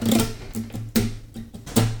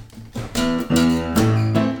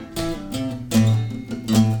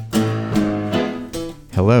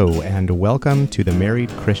and welcome to the Married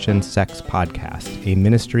Christian Sex Podcast, a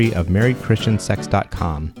ministry of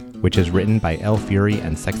marriedchristiansex.com, which is written by Elle Fury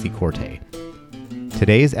and Sexy Corte.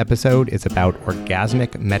 Today's episode is about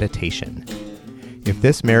orgasmic meditation. If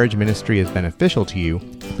this marriage ministry is beneficial to you,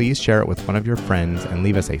 please share it with one of your friends and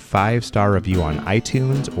leave us a 5-star review on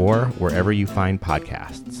iTunes or wherever you find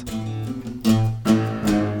podcasts.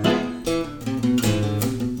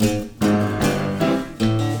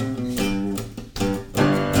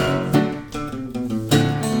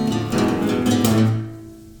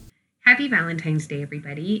 Happy Valentine's Day,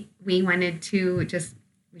 everybody. We wanted to just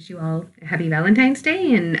wish you all a happy Valentine's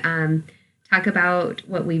Day and talk about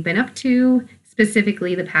what we've been up to.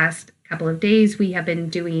 Specifically, the past couple of days, we have been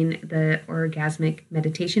doing the orgasmic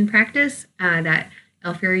meditation practice that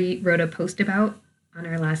Elle Fury wrote a post about on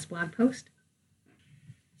our last blog post.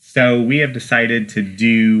 So we have decided to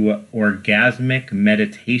do orgasmic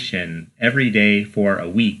meditation every day for a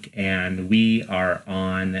week, and we are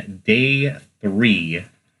on day 3.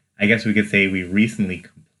 I guess we could say we recently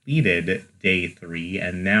completed day 3,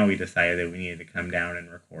 and now we decided that we needed to come down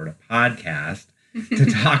and record a podcast to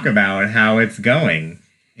talk about how it's going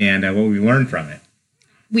and what we learned from it.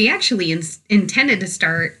 We actually intended to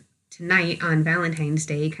start tonight on Valentine's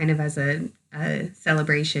Day, kind of as a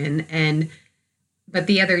celebration, but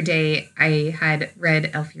the other day I had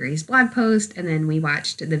read Elle Fury's blog post, and then we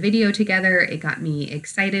watched the video together. It got me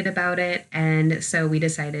excited about it, and so we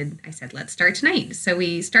decided, I said, let's start tonight. So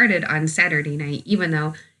we started on Saturday night, even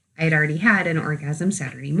though I had already had an orgasm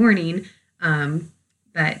Saturday morning,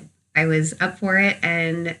 but I was up for it,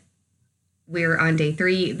 and we're on day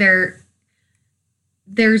 3.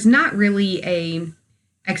 There's not really a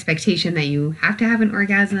expectation that you have to have an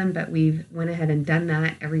orgasm, but we've went ahead and done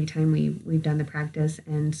that every time we've done the practice,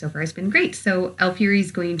 and so far it's been great. So Elle Fury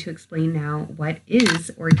is going to explain now what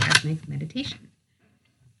is orgasmic meditation.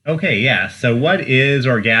 Okay, yeah. So what is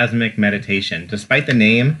orgasmic meditation? Despite the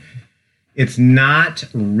name, it's not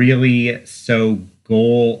really so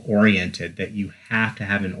goal-oriented that you have to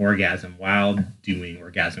have an orgasm while doing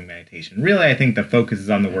orgasmic meditation. Really, I think the focus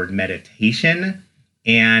is on the word meditation,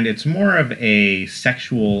 and it's more of a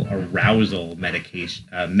sexual arousal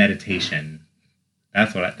meditation.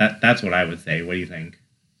 That's what I would say. What do you think?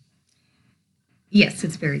 Yes,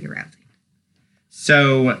 it's very arousing.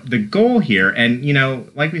 So the goal here, and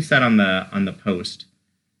like we said on the post,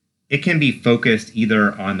 it can be focused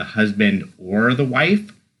either on the husband or the wife.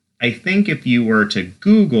 I think if you were to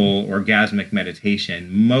Google orgasmic meditation,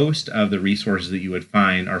 most of the resources that you would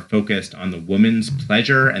find are focused on the woman's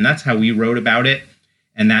pleasure, and that's how we wrote about it.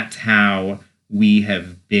 And that's how we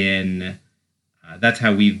have been. That's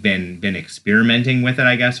how we've been experimenting with it,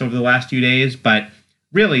 I guess, over the last few days. But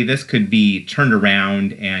really, this could be turned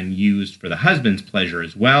around and used for the husband's pleasure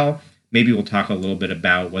as well. Maybe we'll talk a little bit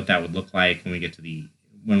about what that would look like when we get to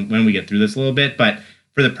when we get through this a little bit. But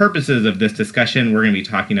for the purposes of this discussion, we're going to be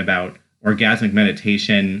talking about orgasmic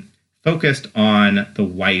meditation focused on the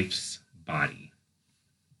wife's body.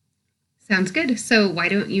 Sounds good. So why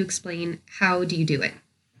don't you explain how do you do it?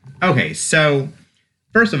 Okay, so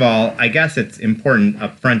first of all, I guess it's important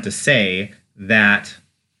up front to say that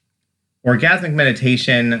orgasmic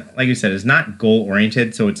meditation, like you said, is not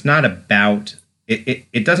goal-oriented, so it's not about,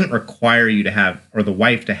 it doesn't require you to have, or the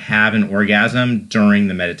wife to have an orgasm during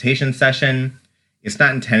the meditation session. It's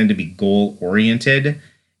not intended to be goal-oriented,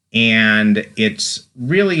 and it's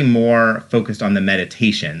really more focused on the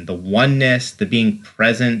meditation, the oneness, the being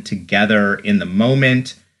present together in the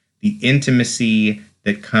moment, the intimacy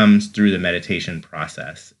that comes through the meditation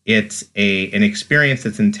process. It's an experience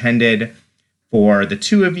that's intended for the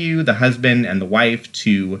two of you, the husband and the wife,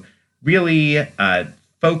 to really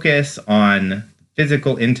focus on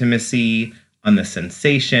physical intimacy, on the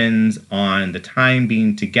sensations, on the time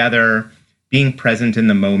being together, being present in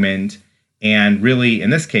the moment, and really, in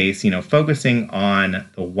this case, focusing on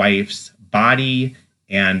the wife's body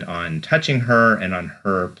and on touching her and on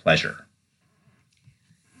her pleasure.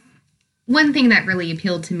 One thing that really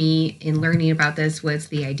appealed to me in learning about this was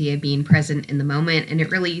the idea of being present in the moment, and it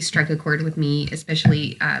really struck a chord with me,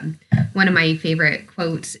 especially one of my favorite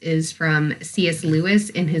quotes is from C.S. Lewis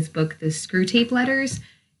in his book, The Screwtape Letters,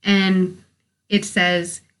 and it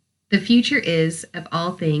says, "The future is, of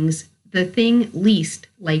all things, the thing least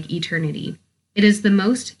like eternity. It is the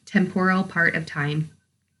most temporal part of time,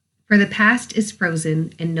 for the past is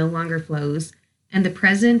frozen and no longer flows, and the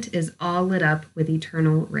present is all lit up with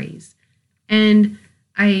eternal rays." And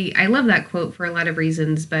I love that quote for a lot of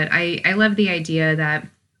reasons, but I love the idea that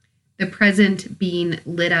the present being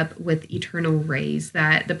lit up with eternal rays,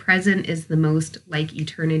 that the present is the most like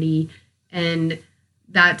eternity, and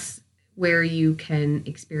that's where you can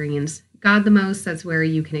experience God the most. That's where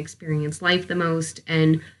you can experience life the most.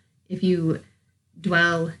 And if you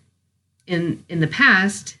dwell in the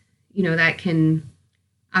past, that can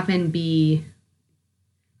often be,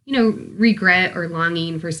 regret or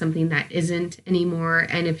longing for something that isn't anymore.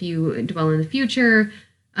 And if you dwell in the future,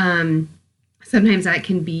 sometimes that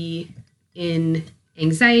can be in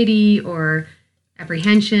anxiety or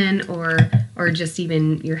apprehension or just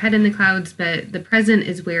even your head in the clouds. But the present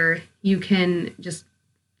is where you can just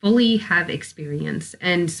fully have experience.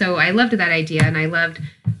 And so I loved that idea, and I loved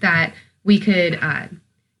that we could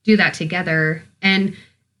do that together. And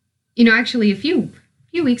actually a few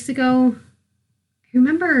weeks ago, I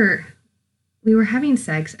remember we were having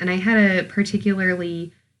sex and I had a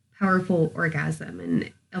particularly powerful orgasm,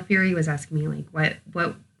 and Alfieri was asking me, like,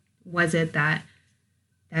 what was it that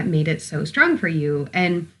made it so strong for you?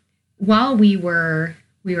 And while we were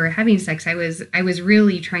having sex, I was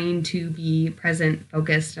really trying to be present,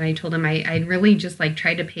 focused, and I told him I'd really just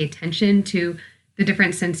tried to pay attention to the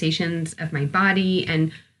different sensations of my body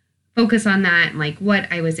and focus on that, and what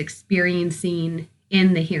I was experiencing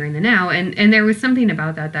in the here and the now. And there was something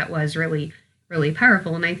about that was really, really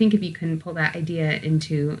powerful. And I think if you can pull that idea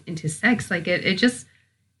into sex, it just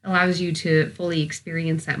allows you to fully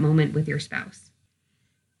experience that moment with your spouse.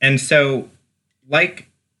 And so, like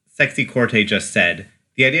Sexy Corte just said,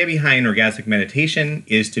 the idea behind orgasmic meditation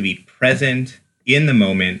is to be present in the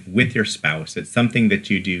moment with your spouse. It's something that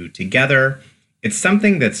you do together. It's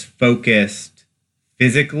something that's focused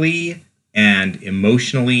physically and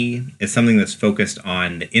emotionally. It's something that's focused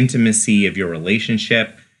on the intimacy of your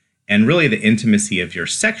relationship and really the intimacy of your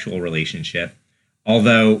sexual relationship.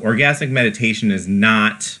 Although orgasmic meditation is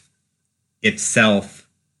not itself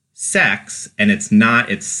sex, and it's not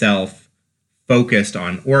itself focused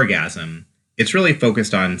on orgasm, it's really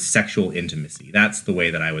focused on sexual intimacy. That's the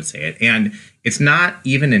way that I would say it. And it's not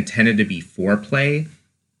even intended to be foreplay.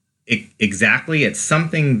 Exactly. It's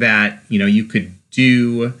something that, you could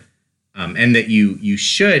do and that you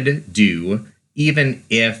should do even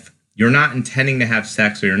if you're not intending to have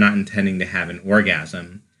sex or you're not intending to have an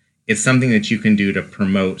orgasm. It's something that you can do to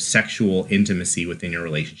promote sexual intimacy within your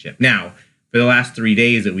relationship. Now, for the last 3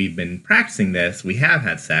 days that we've been practicing this, we have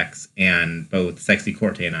had sex, and both Sexy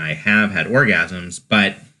Corte and I have had orgasms.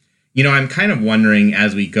 But, I'm kind of wondering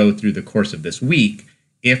as we go through the course of this week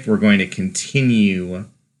if we're going to continue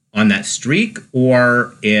on that streak,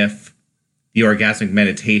 or if the orgasmic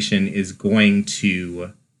meditation is going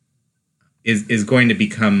to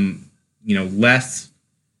become,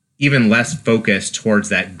 even less focused towards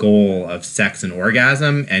that goal of sex and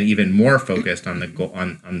orgasm, and even more focused on the goal,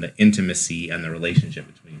 on the intimacy and the relationship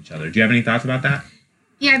between each other. Do you have any thoughts about that?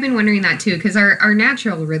 Yeah, I've been wondering that too, because our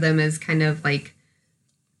natural rhythm is kind of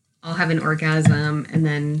I'll have an orgasm, and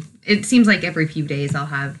then it seems like every few days I'll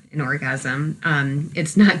have an orgasm.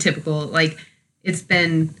 It's not typical. It's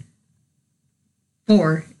been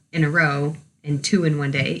 4 in a row and 2 in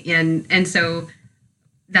one day, and so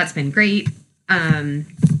that's been great.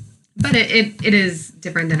 But it is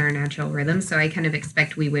different than our natural rhythm, so I kind of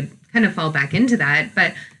expect we would kind of fall back into that.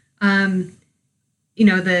 But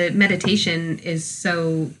the meditation is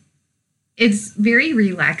it's very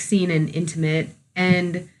relaxing and intimate,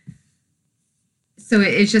 and so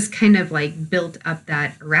it's just kind of built up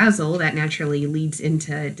that arousal that naturally leads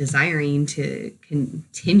into desiring to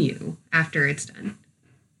continue after it's done.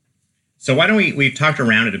 So why don't we've talked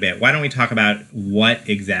around it a bit. Why don't we talk about what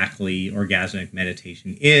exactly orgasmic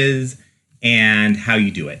meditation is and how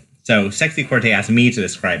you do it? So Sexy Corte asked me to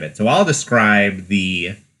describe it. So I'll describe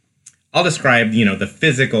the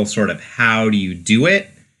physical sort of how do you do it.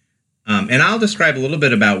 And I'll describe a little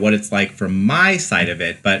bit about what it's like from my side of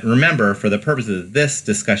it. But remember, for the purposes of this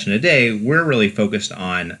discussion today, we're really focused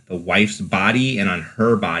on the wife's body and on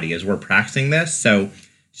her body as we're practicing this. So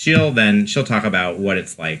she'll talk about what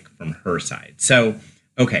it's like from her side. So,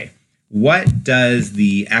 okay, what does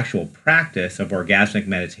the actual practice of orgasmic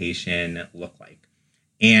meditation look like?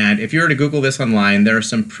 And if you were to Google this online, there are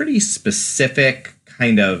some pretty specific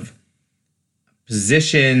kind of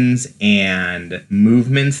positions and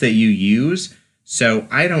movements that you use. So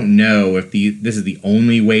I don't know if this is the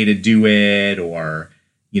only way to do it, or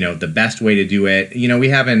the best way to do it. We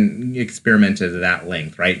haven't experimented at that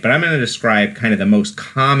length, right? But I'm going to describe kind of the most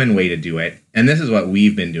common way to do it. And this is what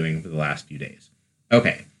we've been doing for the last few days.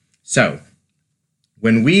 Okay, so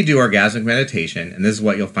when we do orgasmic meditation, and this is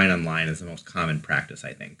what you'll find online is the most common practice,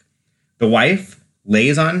 I think. The wife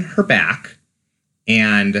lays on her back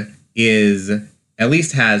and at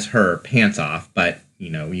least has her pants off, but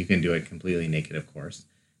you can do it completely naked, of course.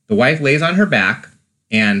 The wife lays on her back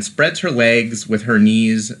and spreads her legs with her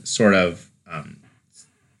knees sort of.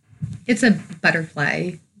 It's a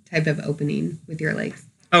butterfly type of opening with your legs.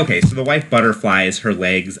 Okay, so the wife butterflies her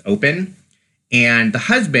legs open, and the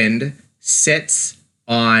husband sits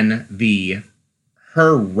on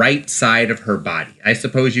her right side of her body. I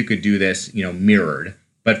suppose you could do this, mirrored,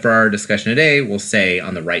 but for our discussion today, we'll say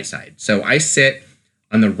on the right side. So I sit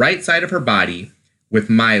on the right side of her body with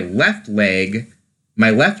my left leg, my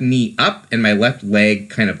left knee up and my left leg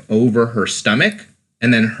kind of over her stomach,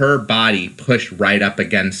 and then her body pushed right up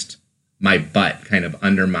against my butt, kind of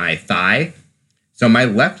under my thigh. So my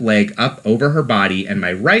left leg up over her body and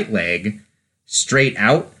my right leg straight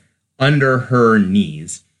out under her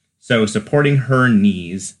knees. So supporting her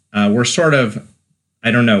knees, we're sort of,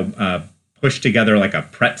 pushed together like a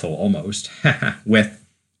pretzel almost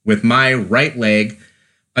with my right leg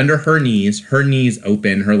under her knees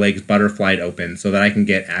open, her legs butterflied open so that I can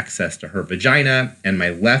get access to her vagina, and my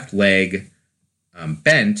left leg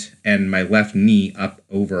bent and my left knee up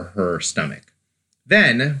over her stomach.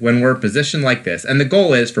 Then, when we're positioned like this, and the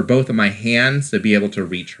goal is for both of my hands to be able to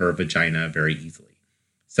reach her vagina very easily.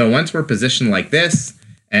 So once we're positioned like this,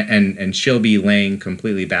 and she'll be laying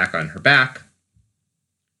completely back on her back,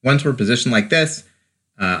 once we're positioned like this,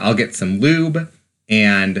 I'll get some lube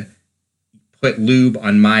and put lube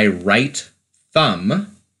on my right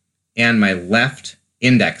thumb and my left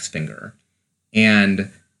index finger.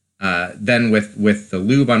 And then with the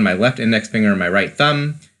lube on my left index finger and my right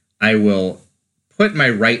thumb, I will put my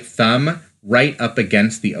right thumb right up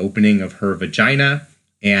against the opening of her vagina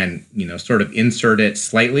and, sort of insert it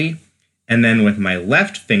slightly. And then with my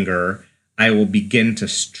left finger, I will begin to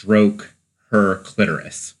stroke her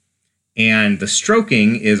clitoris. And the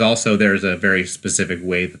stroking is also, there's a very specific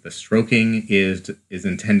way that the stroking is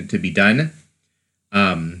intended to be done.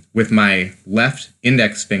 With my left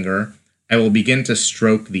index finger, I will begin to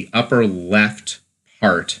stroke the upper left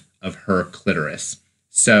part of her clitoris.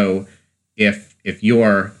 So if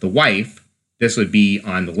you're the wife, this would be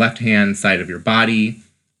on the left-hand side of your body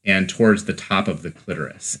and towards the top of the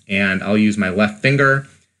clitoris. And I'll use my left finger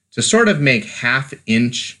to sort of make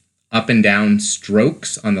half-inch up and down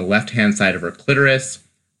strokes on the left-hand side of her clitoris,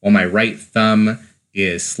 while my right thumb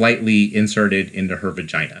is slightly inserted into her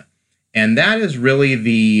vagina. And that is really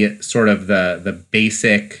the sort of the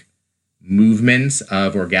basic movements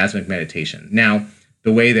of orgasmic meditation. Now,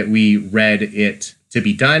 the way that we read it to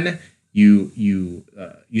be done, you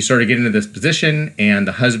sort of get into this position, and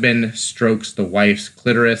the husband strokes the wife's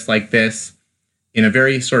clitoris like this in a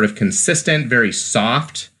very sort of consistent, very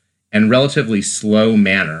soft, and relatively slow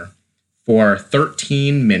manner for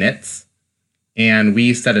 13 minutes. And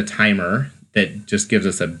we set a timer that just gives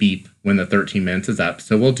us a beep when the 13 minutes is up.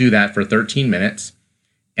 So we'll do that for 13 minutes.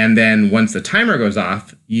 And then once the timer goes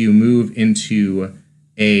off, you move into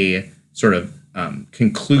a sort of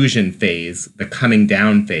conclusion phase, the coming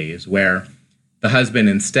down phase, where the husband,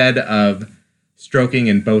 instead of stroking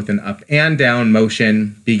in both an up and down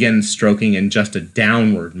motion, begins stroking in just a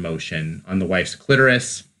downward motion on the wife's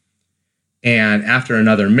clitoris. And after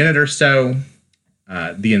another minute or so,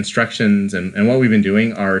 the instructions and what we've been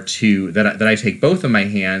doing are that I take both of my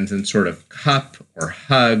hands and sort of cup or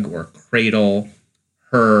hug or cradle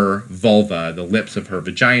her vulva, the lips of her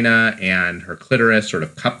vagina and her clitoris, sort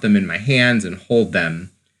of cup them in my hands and hold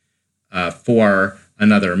them for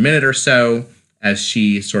another minute or so as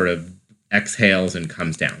she sort of exhales and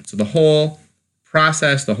comes down. So the whole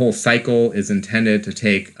process, the whole cycle is intended to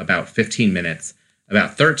take about 15 minutes,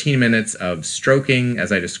 about 13 minutes of stroking,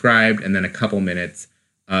 as I described, and then a couple minutes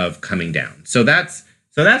of coming down. So that's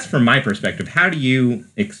from my perspective. How do you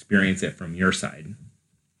experience it from your side?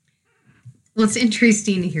 Well, it's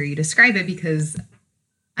interesting to hear you describe it because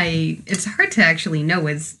it's hard to actually know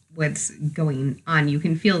what's going on. You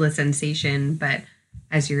can feel the sensation, but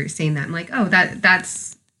as you're saying that, I'm like, oh,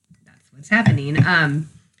 that's what's happening.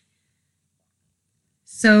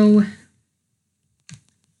 So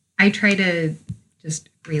I try to just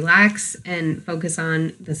relax and focus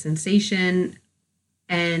on the sensation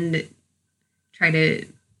and try to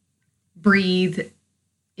breathe,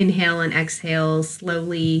 inhale and exhale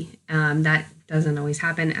slowly. That doesn't always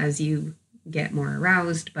happen as you get more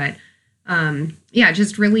aroused, but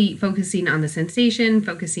just really focusing on the sensation,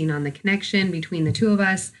 focusing on the connection between the two of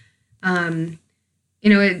us. One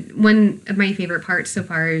of my favorite parts so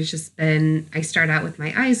far has just been, I start out with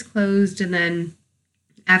my eyes closed, and then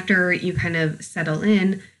after you kind of settle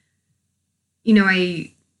in,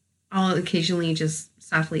 I'll occasionally just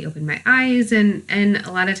softly open my eyes, and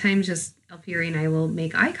a lot of times just Alfieri and I will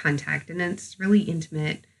make eye contact, and it's really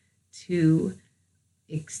intimate to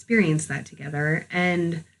experience that together.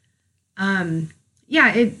 And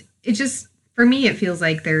yeah, it just, for me, it feels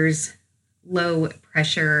like there's low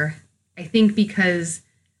pressure. I think because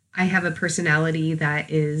I have a personality that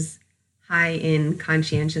is high in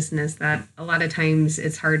conscientiousness, that a lot of times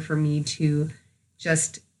it's hard for me to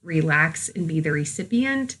just relax and be the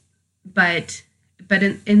recipient. But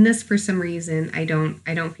in this, for some reason, I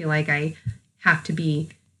don't feel like I have to be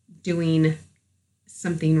doing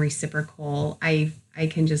something reciprocal. I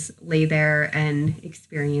can just lay there and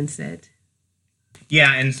experience it.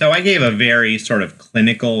 Yeah, and so I gave a very sort of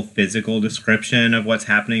clinical, physical description of what's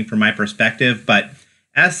happening from my perspective. But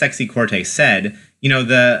as Sexy Corte said,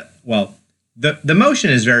 the motion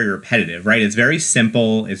is very repetitive, right? It's very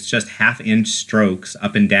simple. It's just half-inch strokes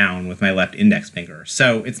up and down with my left index finger.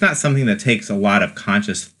 So it's not something that takes a lot of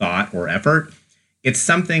conscious thought or effort. It's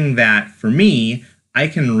something that, for me, I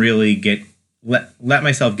can really let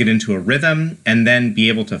myself get into a rhythm and then be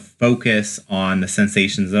able to focus on the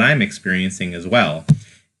sensations that I'm experiencing as well.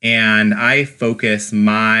 And I focus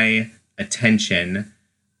my attention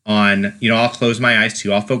on, I'll close my eyes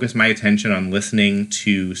too. I'll focus my attention on listening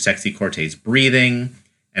to Sexy Corte's breathing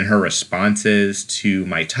and her responses to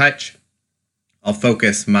my touch. I'll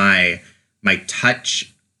focus my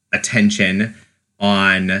touch attention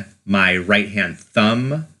on my right hand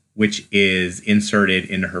thumb, which is inserted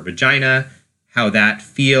into her vagina, how that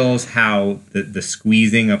feels, how the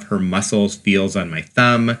squeezing of her muscles feels on my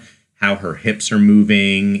thumb, how her hips are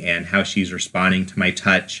moving, and how she's responding to my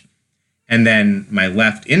touch. And then my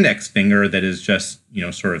left index finger that is just,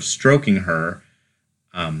 sort of stroking her.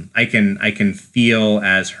 I can feel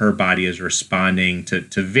as her body is responding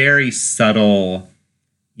to very subtle,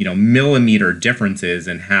 millimeter differences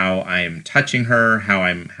in how I'm touching her, how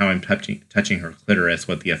I'm touching her clitoris,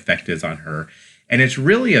 what the effect is on her. And it's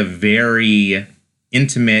really a very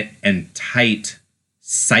intimate and tight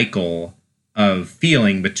cycle of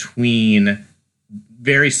feeling between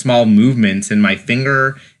very small movements in my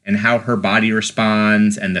finger and how her body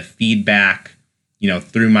responds, and the feedback,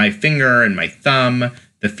 through my finger and my thumb,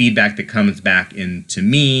 the feedback that comes back into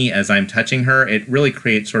me as I'm touching her. It really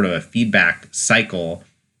creates sort of a feedback cycle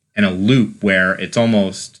and a loop where it's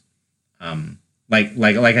almost like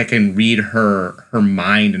I can read her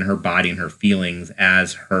mind and her body and her feelings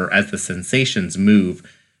as the sensations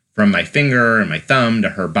move from my finger and my thumb to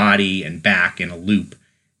her body and back in a loop.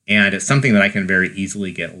 And it's something that I can very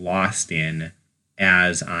easily get lost in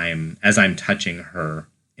as I'm touching her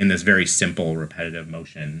in this very simple, repetitive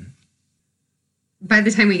motion. By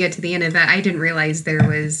the time we get to the end of it, I didn't realize there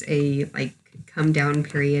was a come down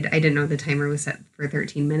period. I didn't know the timer was set for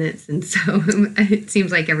 13 minutes. And so it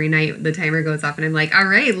seems like every night the timer goes off and I'm like, all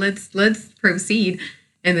right, let's proceed.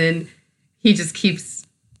 And then he just keeps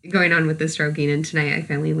going on with the stroking. And tonight I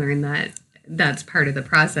finally learned that that's part of the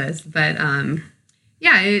process. But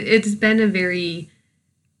it's been a very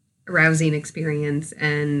arousing experience.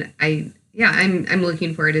 And I'm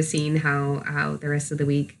looking forward to seeing how the rest of the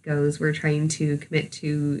week goes. We're trying to commit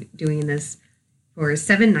to doing this for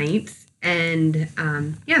 7 nights. And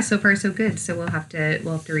so far so good. So we'll have to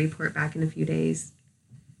report back in a few days.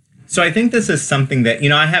 So I think this is something that,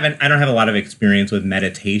 I don't have a lot of experience with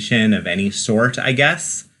meditation of any sort, I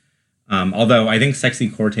guess. Although I think Sexy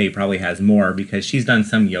Corte probably has more because she's done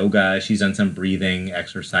some yoga, she's done some breathing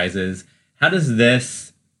exercises. How does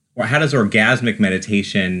orgasmic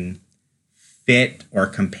meditation fit or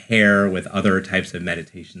compare with other types of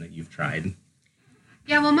meditation that you've tried?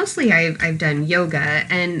 Yeah, well, mostly I've done yoga,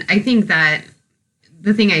 and I think that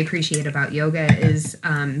the thing I appreciate about yoga is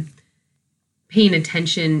paying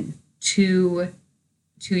attention to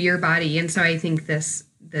your body, and so I think this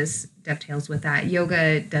dovetails with that.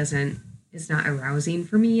 Yoga is not arousing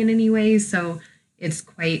for me in any way, so it's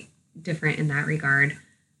quite different in that regard.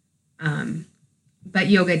 But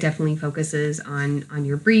yoga definitely focuses on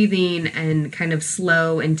your breathing and kind of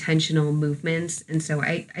slow, intentional movements, and so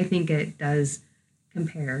I think it does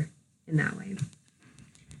compare in that way.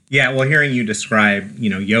 Yeah, well, hearing you describe,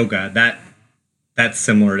 yoga, that's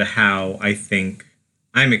similar to how I think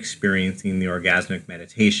I'm experiencing the orgasmic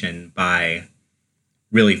meditation by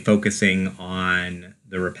really focusing on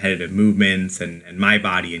the repetitive movements and my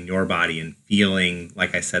body and your body and feeling,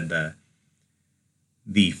 like I said,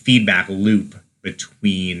 the feedback loop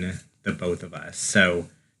between the both of us. So,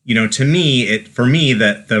 to me,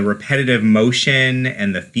 the repetitive motion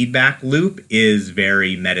and the feedback loop is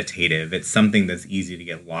very meditative. It's something that's easy to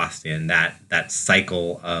get lost in, that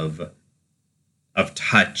cycle of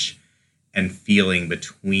touch and feeling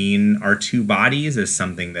between our two bodies is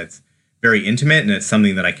something that's very intimate, and it's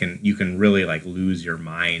something that you can really lose your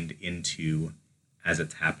mind into as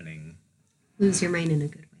it's happening. Lose your mind in a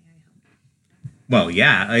good way, I hope. Well,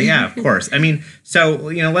 yeah, of course. I mean, so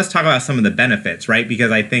let's talk about some of the benefits, right?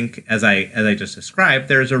 Because I think, as I just described,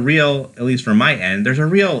 there's a real, at least from my end, there's a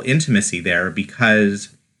real intimacy there because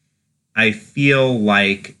I feel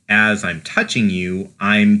like as I'm touching you,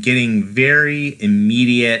 I'm getting very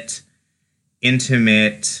immediate,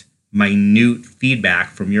 intimate, minute feedback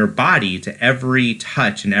from your body to every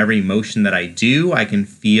touch and every motion that I do. I can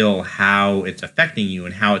feel how it's affecting you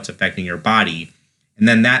and how it's affecting your body. And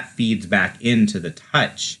then that feeds back into the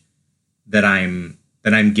touch that I'm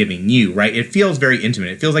giving you, right? It feels very intimate.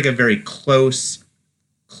 It feels like a very closed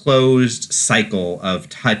cycle of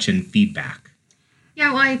touch and feedback.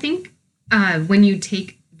 Yeah, well, I think when you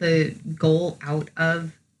take the goal out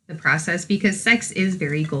of the process, because sex is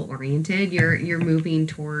very goal oriented, you're moving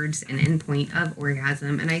towards an endpoint of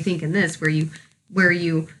orgasm, and I think in this where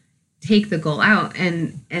you take the goal out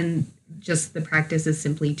and just the practice is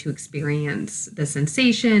simply to experience the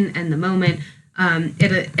sensation and the moment,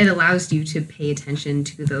 it allows you to pay attention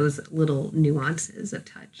to those little nuances of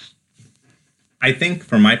touch. I think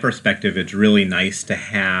from my perspective, it's really nice to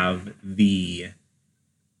have the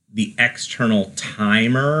external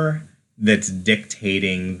timer that's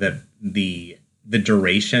dictating the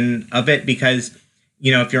duration of it, because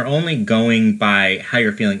if you're only going by how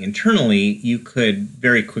you're feeling internally, you could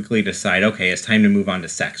very quickly decide, okay, it's time to move on to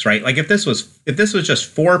sex, right? Like if this was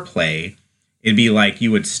just foreplay, it'd be like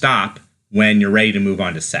you would stop when you're ready to move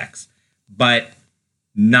on to sex. But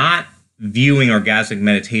not viewing orgasmic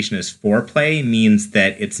meditation as foreplay means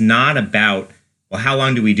that it's not about, well, how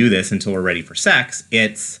long do we do this until we're ready for sex?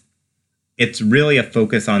 It's really a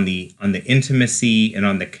focus on the intimacy and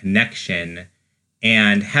on the connection,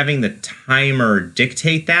 and having the timer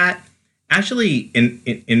dictate that. Actually,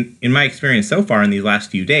 in my experience so far in these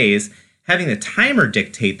last few days, having the timer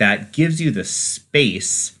dictate that gives you the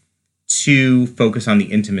space to focus on the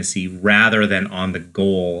intimacy rather than on the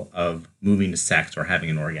goal of moving to sex or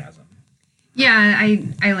having an orgasm. Yeah,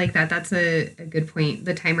 I like that. That's a good point.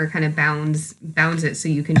 The timer kind of bounds it so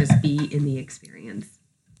you can just be in the experience.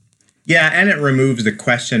 Yeah, and it removes the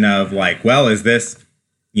question of like, well, is this,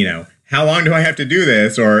 how long do I have to do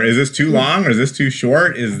this? Or is this too long? Or is this too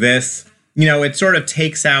short? Is this, it sort of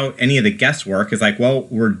takes out any of the guesswork. It's like, well,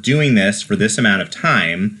 we're doing this for this amount of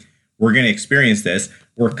time. We're going to experience this.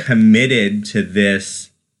 We're committed to this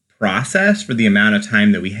process for the amount of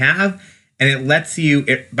time that we have. And it lets you,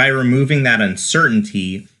 by removing that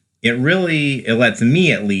uncertainty, it lets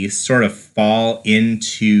me at least sort of fall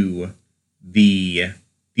into the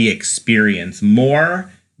experience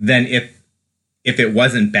more than if it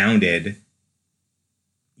wasn't bounded.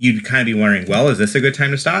 You'd kind of be wondering, well, is this a good time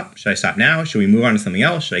to stop? Should I stop now? Should we move on to something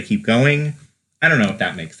else? Should I keep going? I don't know if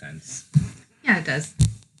that makes sense. Yeah, it does.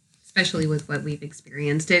 Especially with what we've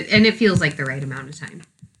experienced. And it feels like the right amount of time.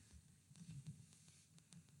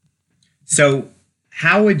 So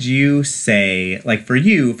how would you say, like for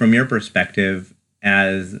you, from your perspective,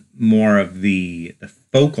 as more of the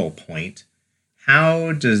focal point,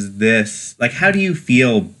 how do you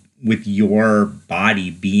feel with your body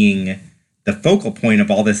being the focal point of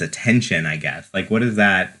all this attention, I guess? Like, what is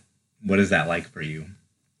that like for you?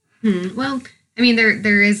 Well, I mean,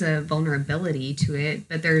 there is a vulnerability to it,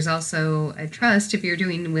 but there's also a trust. If you're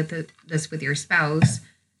doing this with your spouse,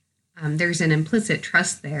 there's an implicit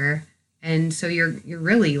trust there. And so you're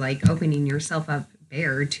really like opening yourself up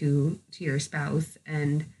bare to your spouse.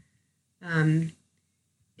 And I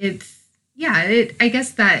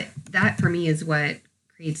guess that for me is what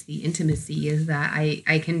creates the intimacy, is that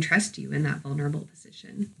I can trust you in that vulnerable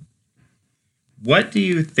position. What do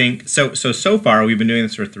you think? So far we've been doing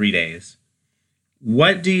this for 3 days.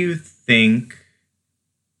 What do you think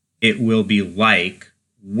it will be like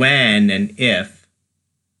when and if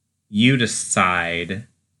you decide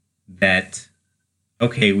that,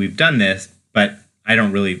 okay, we've done this, but I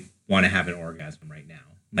don't really want to have an orgasm right now?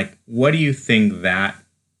 Like, what do you think that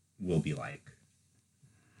will be like?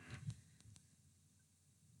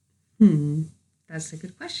 That's a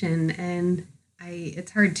good question. And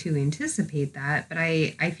it's hard to anticipate that, but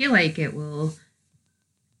I feel like it will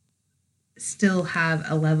still have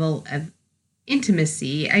a level of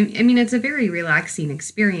intimacy. I mean, it's a very relaxing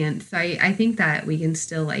experience. I think that we can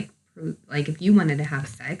still like if you wanted to have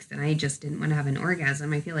sex and I just didn't want to have an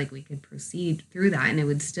orgasm, I feel like we could proceed through that, and I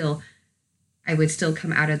would still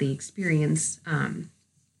come out of the experience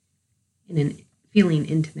feeling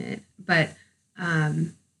intimate. But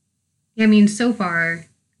I mean, so far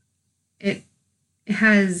it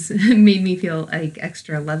has made me feel like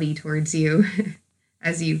extra lovey towards you,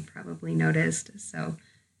 as you've probably noticed. So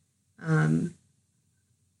I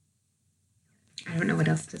don't know what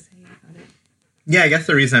else to say about it. Yeah, I guess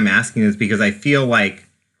the reason I'm asking is because I feel like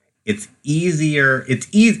it's easier. It's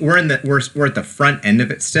easy. We're at the front end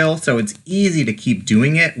of it still, so it's easy to keep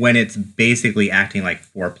doing it when it's basically acting like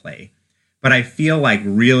foreplay. But I feel like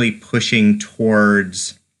really pushing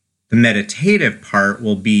towards the meditative part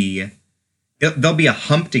will be, there'll be a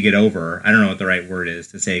hump to get over. I don't know what the right word is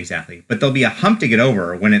to say exactly, but there'll be a hump to get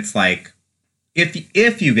over when it's like,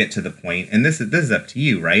 if you get to the point, and this is up to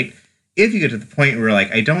you, right? If you get to the point where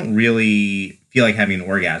like, I don't really feel like having an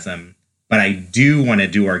orgasm, but I do want to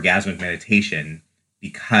do orgasmic meditation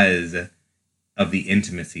because of the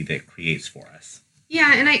intimacy that it creates for us.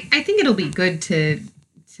 Yeah, and I think it'll be good to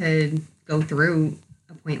go through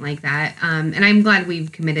a point like that. And I'm glad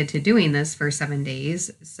we've committed to doing this for 7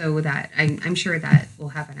 days, so that I'm sure that will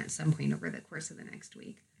happen at some point over the course of the next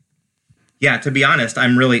week. Yeah, to be honest,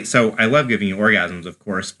 so I love giving you orgasms, of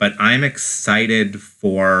course, but I'm excited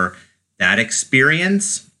for that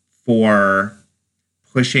experience, for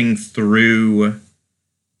pushing through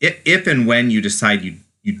if and when you decide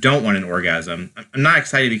you don't want an orgasm. I'm not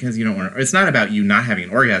excited because you don't want it's not about you not having an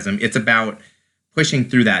orgasm. It's about pushing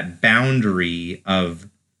through that boundary of,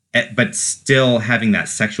 but still having that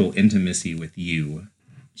sexual intimacy with you.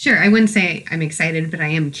 Sure, I wouldn't say I'm excited, but I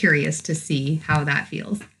am curious to see how that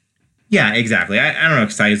feels. Yeah, exactly. I don't know if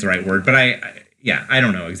excited is the right word, but I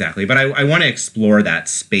don't know exactly. But I want to explore that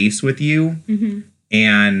space with you,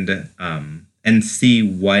 and see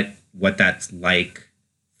what that's like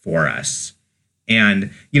for us.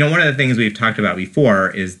 And, one of the things we've talked about before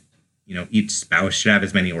is, each spouse should have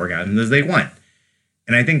as many orgasms as they want.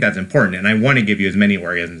 And I think that's important. And I want to give you as many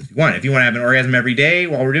orgasms as you want. If you want to have an orgasm every day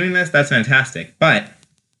while we're doing this, that's fantastic. But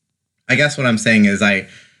I guess what I'm saying is I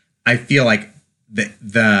feel like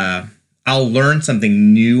I'll learn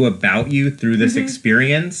something new about you through this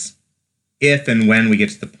experience if and when we get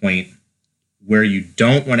to the point where you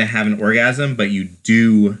don't want to have an orgasm, but you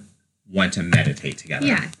do want to meditate together.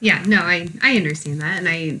 Yeah. No, I understand that.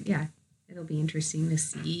 And it'll be interesting to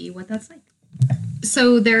see what that's like.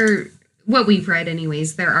 So what we've read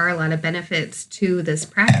anyways, there are a lot of benefits to this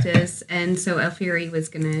practice. And so Alfieri was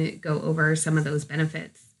going to go over some of those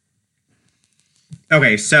benefits.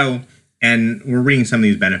 Okay, so, and we're reading some of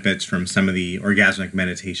these benefits from some of the orgasmic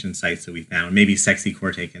meditation sites that we found. Maybe Sexy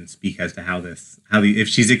Corte can speak as to if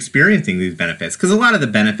she's experiencing these benefits. Because a lot of the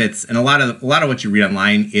benefits and a lot of what you read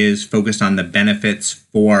online is focused on the benefits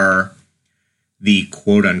for the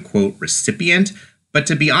quote unquote recipient. But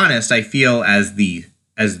to be honest, I feel as the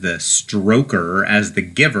stroker, as the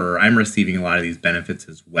giver, I'm receiving a lot of these benefits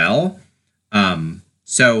as well.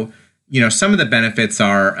 So, some of the benefits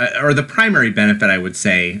or the primary benefit, I would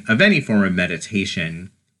say, of any form of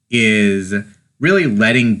meditation is really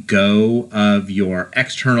letting go of your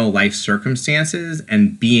external life circumstances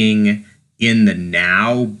and being in the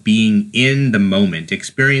now, being in the moment,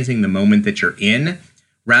 experiencing the moment that you're in,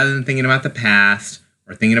 rather than thinking about the past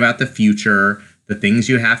or thinking about the future, the things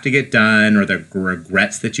you have to get done or the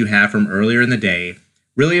regrets that you have from earlier in the day,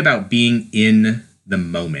 really about being in the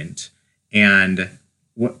moment. And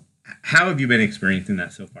how have you been experiencing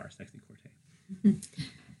that so far, Sexy Corte?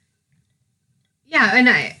 Yeah, and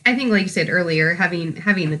I think, like you said earlier, having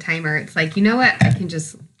the timer, it's like, you know what, I can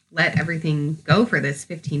just let everything go for this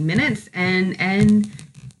 15 minutes and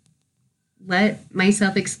let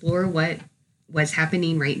myself explore what's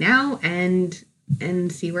happening right now and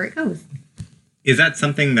see where it goes. Is that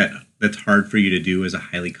something that's hard for you to do as a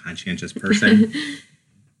highly conscientious person?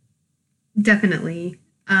 Definitely.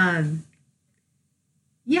 And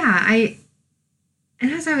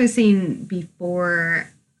as I was saying before,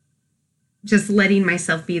 just letting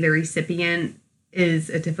myself be the recipient is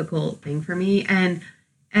a difficult thing for me. And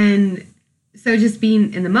so just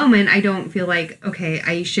being in the moment, I don't feel like, okay,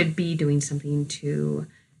 I should be doing something to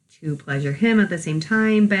pleasure him at the same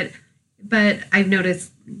time. But I've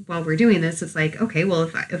noticed while we're doing this, it's like, okay, well,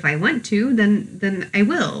 if I want to, then I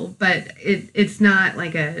will. But it's not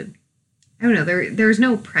like I don't know, there's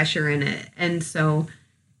no pressure in it. And so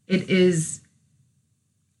it is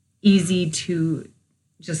easy to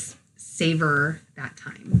just savor that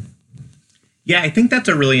time. Yeah, I think that's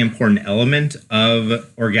a really important element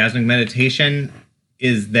of orgasmic meditation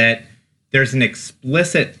is that there's an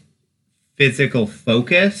explicit physical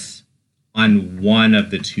focus on one of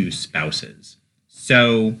the two spouses.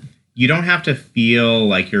 So you don't have to feel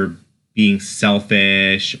like you're being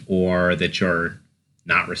selfish or that you're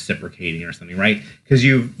not reciprocating or something, right? Because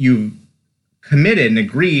you've committed and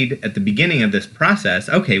agreed at the beginning of this process,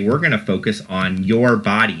 okay, we're going to focus on your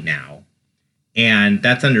body now. And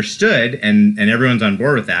that's understood, and everyone's on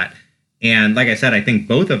board with that. And like I said, I think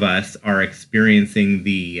both of us are experiencing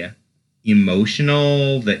the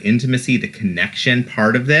emotional, the intimacy, the connection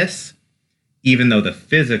part of this, even though the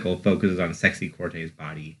physical focuses on Sexy Corte's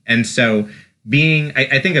body. And so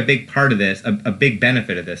I think a big part of this, a big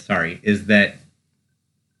benefit of this, is that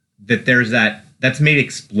there's that's made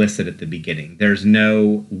explicit at the beginning. There's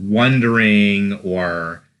no wondering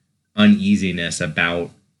or uneasiness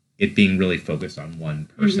about it being really focused on one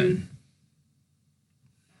person.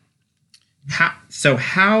 Mm-hmm.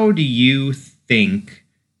 How do you think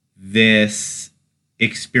this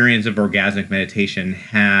experience of orgasmic meditation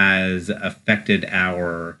has affected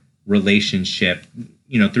our relationship,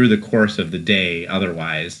 through the course of the day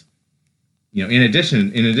otherwise? In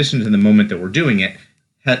addition to the moment that we're doing it,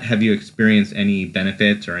 have you experienced any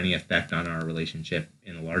benefits or any effect on our relationship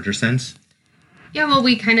in a larger sense? Yeah, well,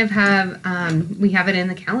 we kind of have, we have it in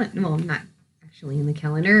the calendar. Well, not actually in the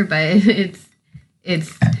calendar, but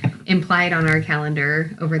it's implied on our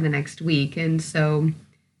calendar over the next week. And so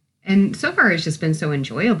far it's just been so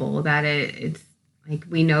enjoyable that it's like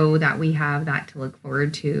we know that we have that to look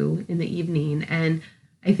forward to in the evening. And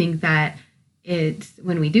I think that it's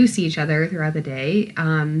when we do see each other throughout the day,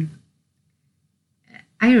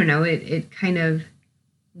 I don't know,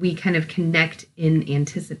 we kind of connect in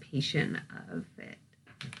anticipation of it.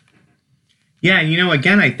 Yeah,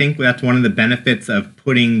 again, I think that's one of the benefits of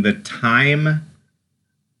putting the time,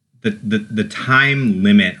 the time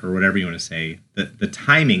limit, or whatever you want to say, the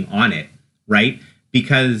timing on it, right?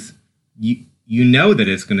 Because you know that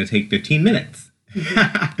it's going to take 15 minutes.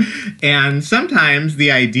 Mm-hmm. And sometimes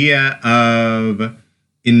the idea of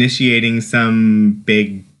initiating some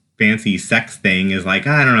big fancy sex thing is like,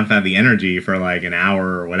 I don't know if I have the energy for like an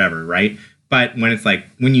hour or whatever, right? But when it's like,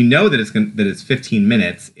 when you know that it's 15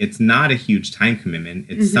 minutes, it's not a huge time commitment.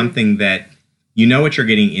 It's mm-hmm. something that you know what you're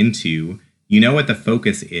getting into, you know what the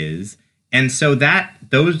focus is, and so that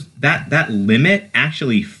limit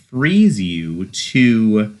actually frees you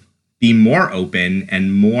to be more open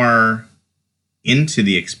and more into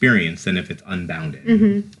the experience than if it's unbounded.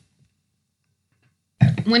 Mm-hmm.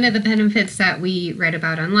 One of the benefits that we read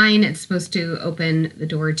about online, it's supposed to open the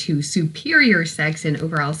door to superior sex and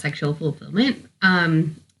overall sexual fulfillment,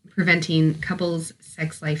 preventing couples'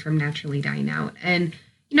 sex life from naturally dying out. And,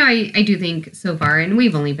 I do think so far, and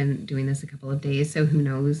we've only been doing this a couple of days, so who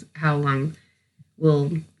knows how long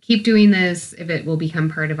we'll keep doing this, if it will become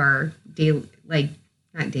part of our daily,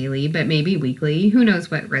 not daily, but maybe weekly. Who knows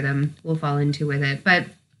what rhythm we'll fall into with it. But,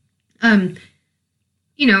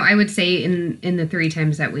 I would say in the 3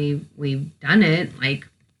 times that we've done it, like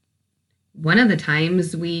one of the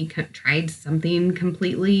times we tried something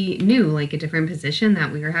completely new, like a different position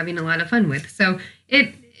that we were having a lot of fun with. So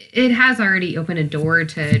it has already opened a door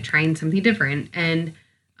to trying something different. And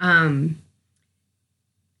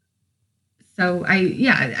so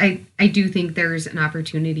I do think there's an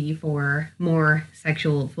opportunity for more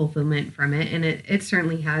sexual fulfillment from it. And it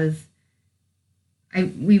certainly has,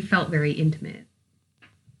 we've felt very intimate.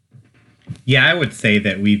 Yeah, I would say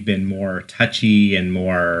that we've been more touchy and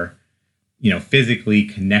more, physically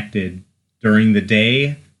connected during the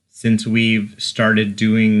day since we've started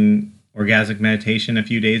doing orgasmic meditation a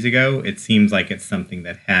few days ago. It seems like it's something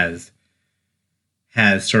that has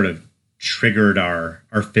sort of triggered our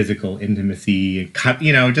physical intimacy,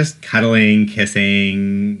 just cuddling,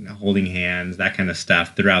 kissing, holding hands, that kind of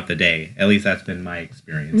stuff throughout the day. At least that's been my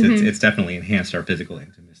experience. Mm-hmm. It's definitely enhanced our physical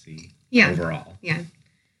intimacy overall. Yeah.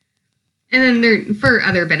 And then for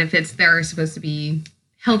other benefits, there are supposed to be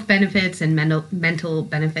health benefits and mental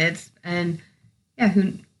benefits. And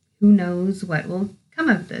who knows what will come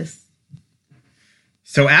of this.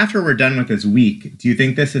 So after we're done with this week, do you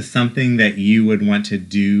think this is something that you would want to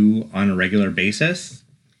do on a regular basis?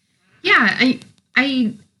 Yeah,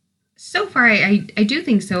 I so far I do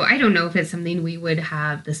think so. I don't know if it's something we would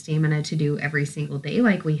have the stamina to do every single day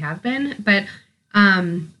like we have been, but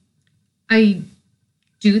I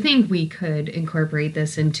do think we could incorporate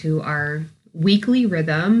this into our weekly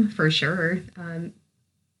rhythm for sure.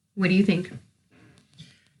 What do you think?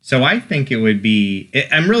 So I think it would be,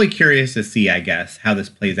 I'm really curious to see, I guess, how this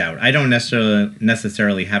plays out. I don't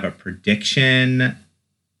necessarily have a prediction,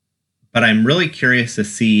 but I'm really curious to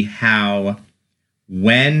see how,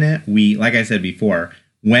 when we, like I said before,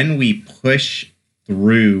 when we push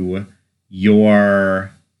through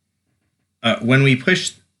when we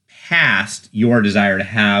push past your desire to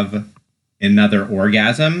have another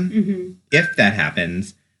orgasm, mm-hmm. if that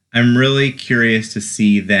happens, I'm really curious to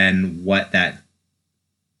see then what the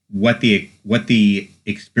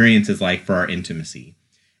experience is like for our intimacy.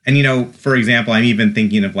 And, for example, I'm even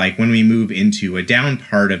thinking of like when we move into a down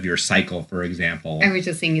part of your cycle, for example. I was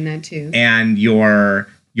just thinking that too. And you're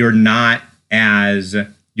not as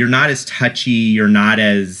you're not as touchy, you're not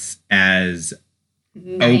as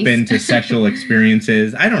Nice. open to sexual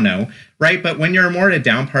experiences. I don't know, right? But when you're more at a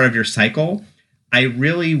down part of your cycle, I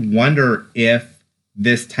really wonder if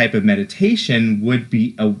this type of meditation would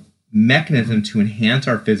be a mechanism to enhance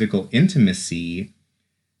our physical intimacy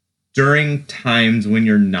during times when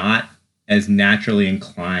you're not as naturally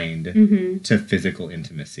inclined to physical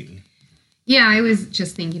intimacy. Yeah, I was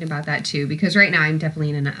just thinking about that too, because right now I'm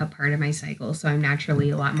definitely in a part of my cycle. So I'm naturally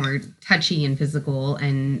a lot more touchy and physical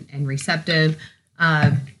and receptive.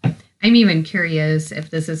 I'm even curious if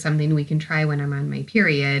this is something we can try when I'm on my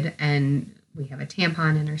period and we have a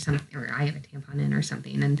tampon in or something, or I have a tampon in or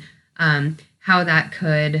something, and how that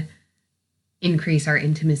could increase our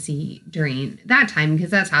intimacy during that time,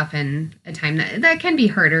 because that's often a time that can be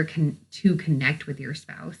harder to connect with your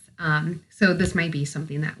spouse. So this might be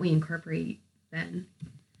something that we incorporate then.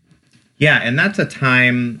 Yeah, and that's a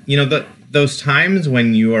time, those times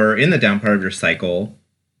when you are in the down part of your cycle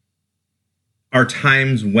are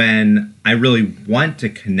times when I really want to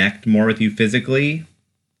connect more with you physically.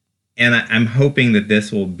 And I'm hoping that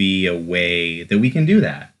this will be a way that we can do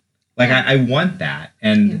that. Like, yeah. I want that.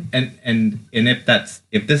 And if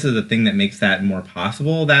this is a thing that makes that more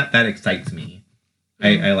possible, that excites me.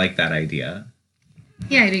 Yeah. I like that idea.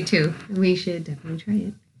 Yeah, I do too. We should definitely try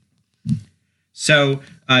it. So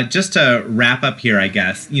just to wrap up here, I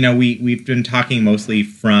guess, we've been talking mostly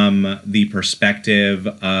from the perspective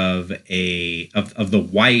of the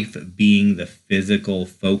wife being the physical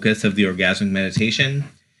focus of the orgasmic meditation.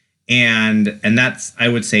 And that's, I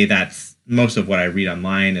would say that's most of what I read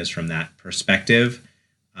online is from that perspective,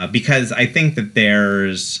 because I think that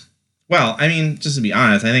just to be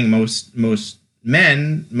honest, I think most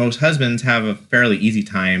husbands have a fairly easy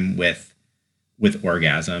time with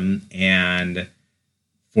orgasm. And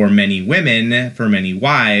for many women, for many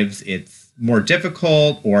wives, it's more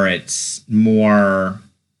difficult, or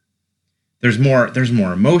there's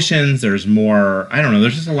more emotions. There's more, I don't know,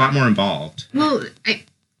 there's just a lot more involved. Well, I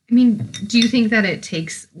mean, do you think that it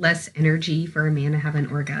takes less energy for a man to have an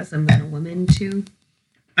orgasm than a woman to?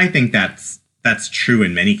 I think that's true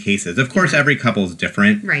in many cases. Of course, every couple is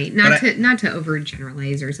different. Right. Not to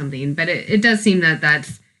overgeneralize or something, but it does seem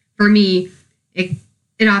that's, for me, it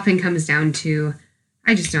often comes down to,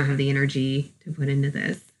 I just don't have the energy to put into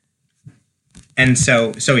this. And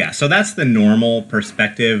so that's the normal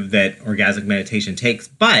perspective that orgasmic meditation takes.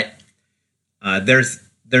 But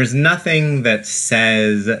there's nothing that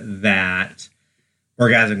says that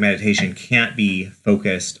orgasmic meditation can't be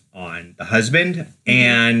focused on the husband. Mm-hmm.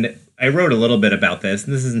 And I wrote a little bit about this,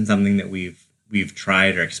 and this isn't something that we've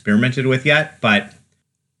tried or experimented with yet, but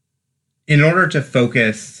in order to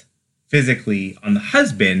focus physically on the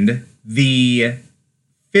husband, the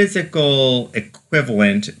physical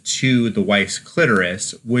equivalent to the wife's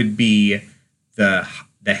clitoris would be the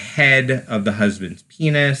head of the husband's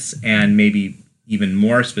penis, and maybe even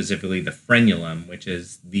more specifically the frenulum, which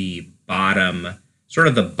is the bottom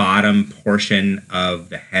portion of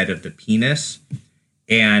the head of the penis,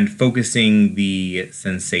 and focusing the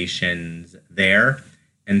sensations there.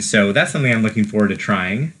 And so that's something I'm looking forward to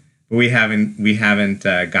trying, but we haven't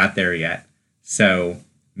got there yet. So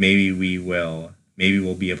maybe we'll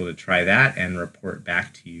be able to try that and report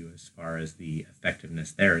back to you as far as the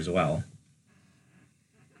effectiveness there as well.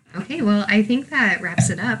 Okay, well, I think that wraps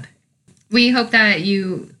it up. We hope that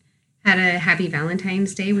you had a happy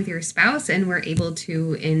Valentine's Day with your spouse and were able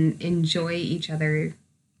to enjoy each other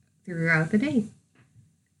throughout the day.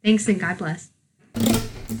 Thanks, and God bless.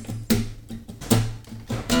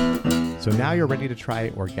 So now you're ready to try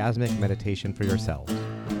orgasmic meditation for yourself.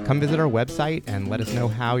 Come visit our website and let us know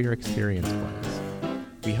how your experience was.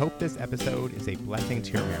 We hope this episode is a blessing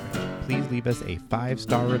to your marriage. Please leave us a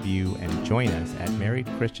 5-star review and join us at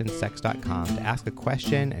marriedchristiansex.com to ask a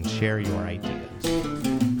question and share your ideas.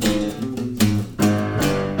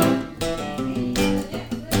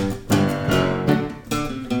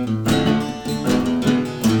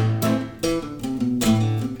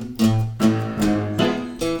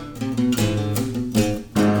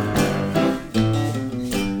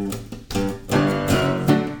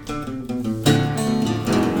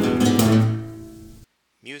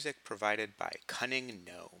 Music provided by Cunning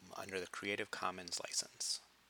Gnome under the Creative Commons license.